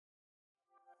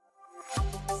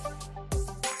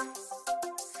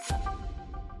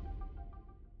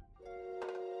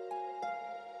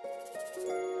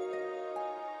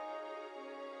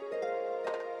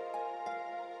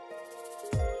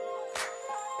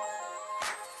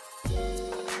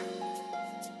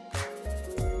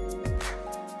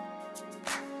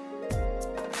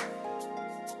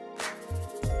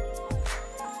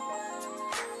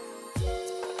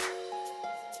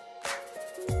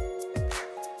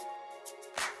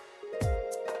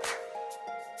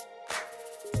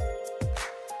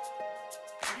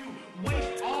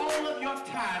Waste all of your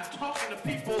time talking to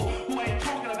people who ain't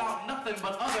talking about nothing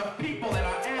but other people that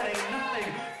are adding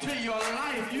nothing to your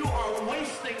life. You are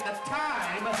wasting the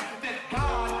time that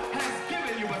God has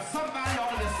given you. But somebody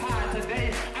ought to decide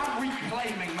today, I'm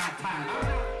reclaiming my time.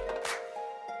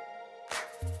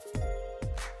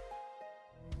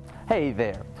 Hey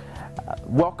there.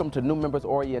 Welcome to New Members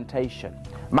Orientation.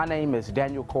 My name is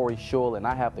Daniel Corey Shull, and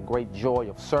I have the great joy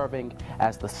of serving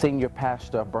as the senior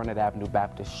pastor of Burnett Avenue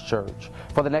Baptist Church.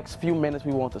 For the next few minutes,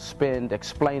 we want to spend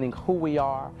explaining who we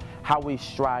are, how we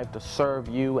strive to serve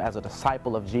you as a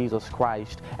disciple of Jesus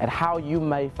Christ, and how you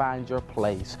may find your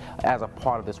place as a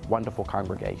part of this wonderful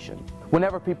congregation.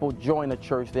 Whenever people join a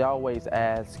church, they always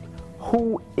ask,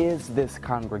 who is this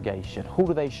congregation? Who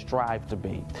do they strive to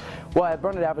be? Well, at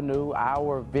Burnett Avenue,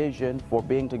 our vision for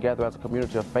being together as a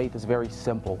community of faith is very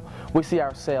simple. We see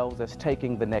ourselves as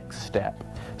taking the next step.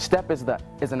 STEP is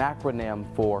an acronym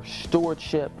for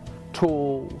stewardship,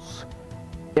 tools,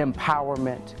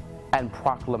 empowerment, and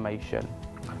proclamation.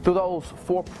 Through those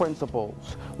four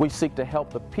principles, we seek to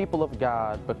help the people of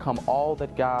God become all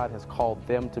that God has called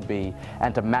them to be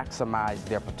and to maximize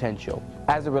their potential.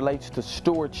 As it relates to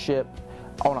stewardship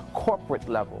on a corporate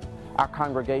level, our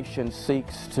congregation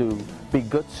seeks to be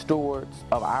good stewards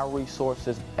of our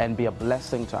resources and be a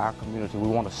blessing to our community. We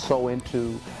want to sow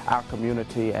into our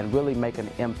community and really make an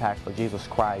impact for Jesus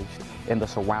Christ in the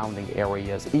surrounding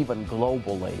areas, even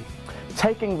globally.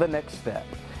 Taking the next step.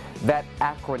 That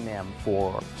acronym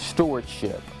for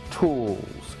stewardship,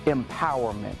 tools,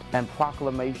 empowerment, and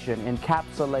proclamation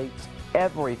encapsulates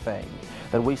everything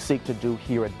that we seek to do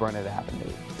here at Burnett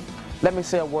Avenue. Let me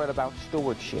say a word about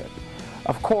stewardship.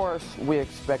 Of course, we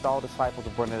expect all disciples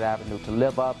of Burnett Avenue to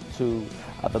live up to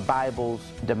the Bible's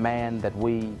demand that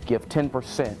we give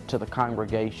 10% to the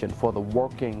congregation for the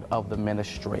working of the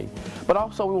ministry. But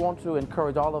also we want to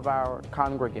encourage all of our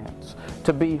congregants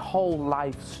to be whole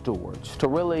life stewards, to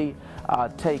really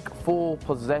take full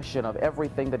possession of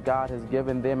everything that God has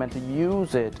given them and to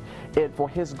use it for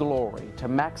His glory, to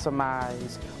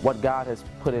maximize what God has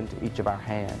put into each of our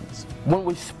hands. When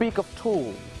we speak of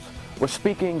tools, we're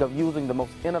speaking of using the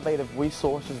most innovative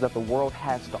resources that the world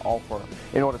has to offer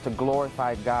in order to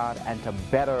glorify God and to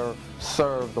better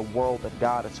serve the world that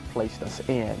God has placed us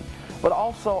in. But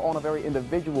also on a very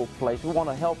individual place, we want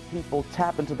to help people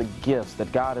tap into the gifts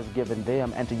that God has given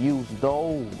them and to use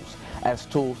those as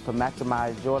tools to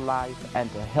maximize your life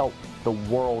and to help the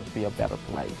world be a better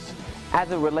place.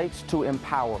 As it relates to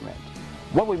empowerment,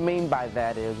 what we mean by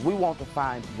that is we want to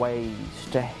find ways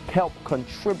to help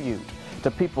contribute to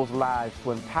people's lives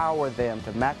to empower them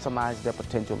to maximize their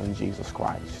potential in Jesus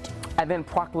Christ. And then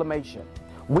proclamation.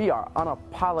 We are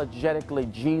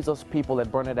unapologetically Jesus people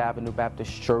at Burnett Avenue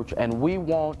Baptist Church, and we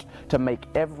want to make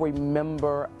every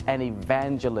member an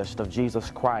evangelist of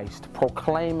Jesus Christ,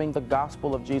 proclaiming the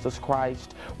gospel of Jesus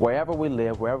Christ wherever we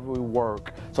live, wherever we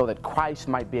work, so that Christ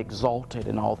might be exalted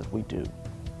in all that we do.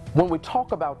 When we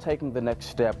talk about taking the next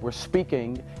step, we're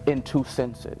speaking in two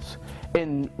senses.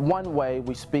 In one way,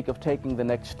 we speak of taking the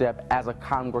next step as a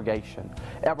congregation,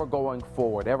 ever going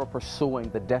forward, ever pursuing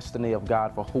the destiny of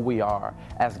God for who we are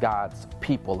as God's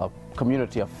people, a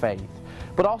community of faith.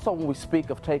 But also when we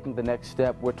speak of taking the next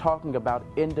step, we're talking about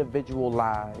individual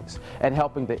lives and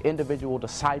helping the individual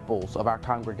disciples of our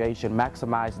congregation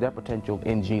maximize their potential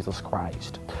in Jesus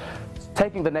Christ.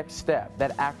 Taking the next step,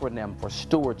 that acronym for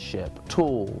stewardship,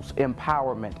 tools,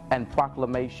 empowerment, and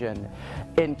proclamation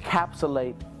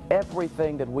encapsulate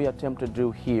everything that we attempt to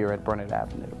do here at Burnett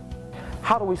Avenue.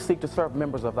 How do we seek to serve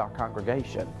members of our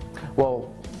congregation?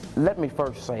 Well, let me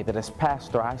first say that as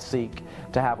pastor, I seek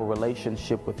to have a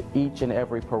relationship with each and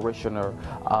every parishioner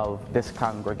of this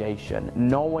congregation.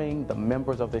 Knowing the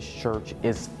members of this church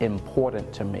is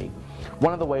important to me.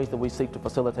 One of the ways that we seek to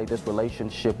facilitate this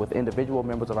relationship with individual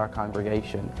members of our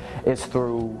congregation is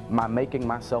through my making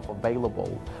myself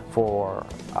available for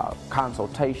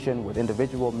consultation with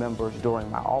individual members during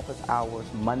my office hours,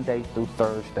 Monday through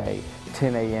Thursday,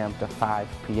 10 a.m. to 5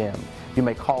 p.m. You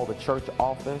may call the church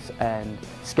office and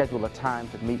schedule a time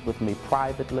to meet with me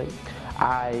privately.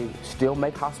 I still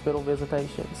make hospital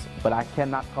visitations, but I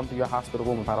cannot come to your hospital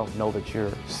room if I don't know that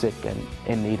you're sick and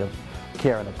in need of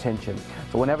care and attention.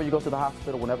 So whenever you go to the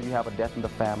hospital, whenever you have a death in the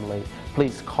family,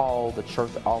 please call the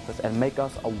church office and make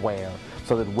us aware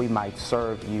so that we might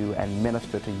serve you and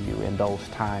minister to you in those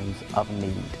times of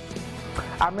need.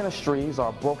 Our ministries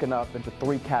are broken up into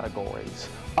three categories: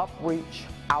 upreach,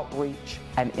 outreach,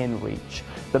 and inreach.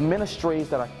 The ministries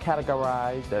that are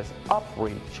categorized as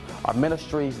upreach are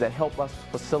ministries that help us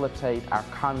facilitate our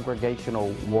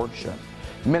congregational worship.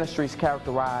 Ministries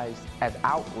characterized as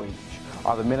outreach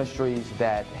are the ministries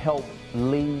that help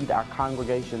lead our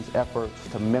congregation's efforts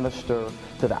to minister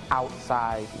to the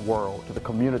outside world, to the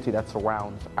community that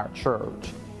surrounds our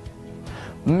church.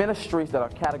 Ministries that are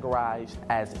categorized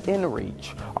as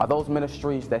inreach are those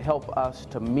ministries that help us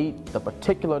to meet the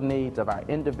particular needs of our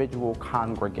individual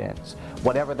congregants,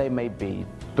 whatever they may be,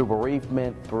 through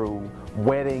bereavement, through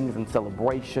weddings and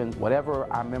celebrations, whatever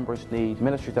our members need.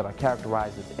 Ministries that are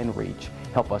characterized as inreach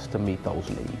help us to meet those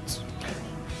needs.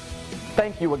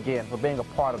 Thank you again for being a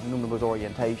part of New Members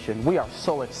Orientation. We are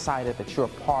so excited that you're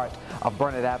a part of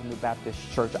Burnett Avenue Baptist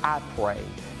Church. I pray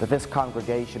that this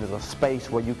congregation is a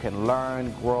space where you can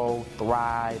learn, grow,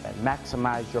 thrive, and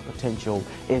maximize your potential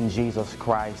in Jesus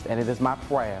Christ. And it is my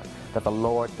prayer that the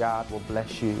Lord God will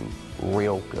bless you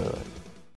real good.